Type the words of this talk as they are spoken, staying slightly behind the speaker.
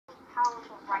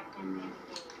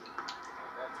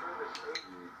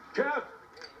Kev!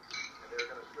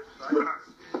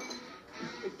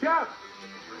 Hey, Kev!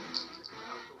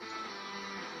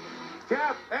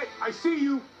 Kev, hey, I see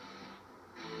you.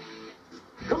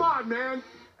 Come on, man.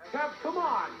 Kev, come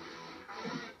on.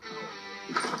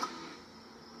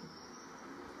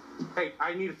 Hey,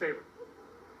 I need a favor.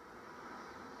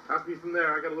 Ask me from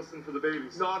there. I gotta listen for the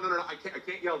babies. No. I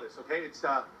can't yell this, okay? It's,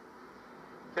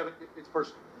 Kevin, it's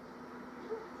personal.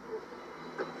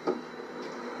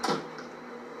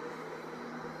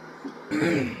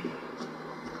 You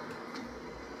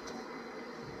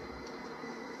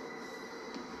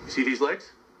see these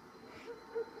legs?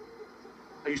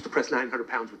 I used to press 900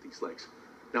 pounds with these legs.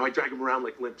 Now I drag them around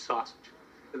like limp sausage.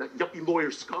 And that yuppie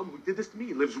lawyer scum who did this to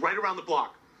me lives right around the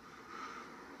block.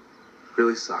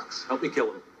 Really sucks. Help me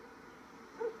kill him.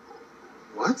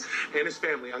 What? And his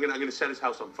family. I'm gonna set his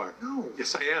house on fire. No.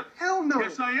 Yes, I am. Hell no.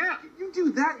 Yes, I am. You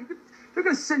do that, they're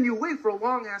gonna send you away for a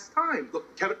long ass time.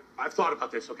 Look, Kevin, I've thought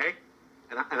about this, okay?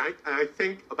 And I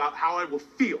think about how I will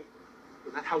feel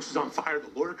when that house is on fire. The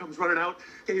lawyer comes running out.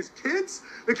 And his kids,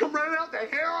 they come running out. Their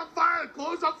hair on fire. The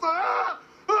clothes on fire.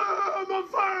 I'm on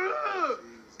fire.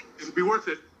 It'll be worth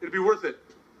it. It'll be worth it.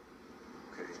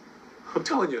 Okay. I'm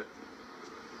telling you.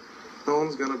 No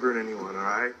one's gonna burn anyone, all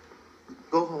right?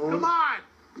 Go home. Come on.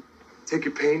 Take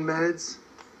your pain meds.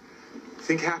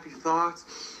 Think happy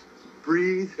thoughts.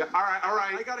 Breathe. Yeah, all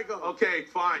right. I gotta go. Okay,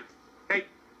 fine. Hey,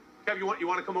 Kev, you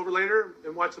want to come over later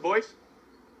and watch The Voice?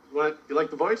 You like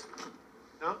The Voice?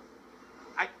 No?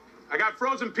 I got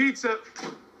frozen pizza.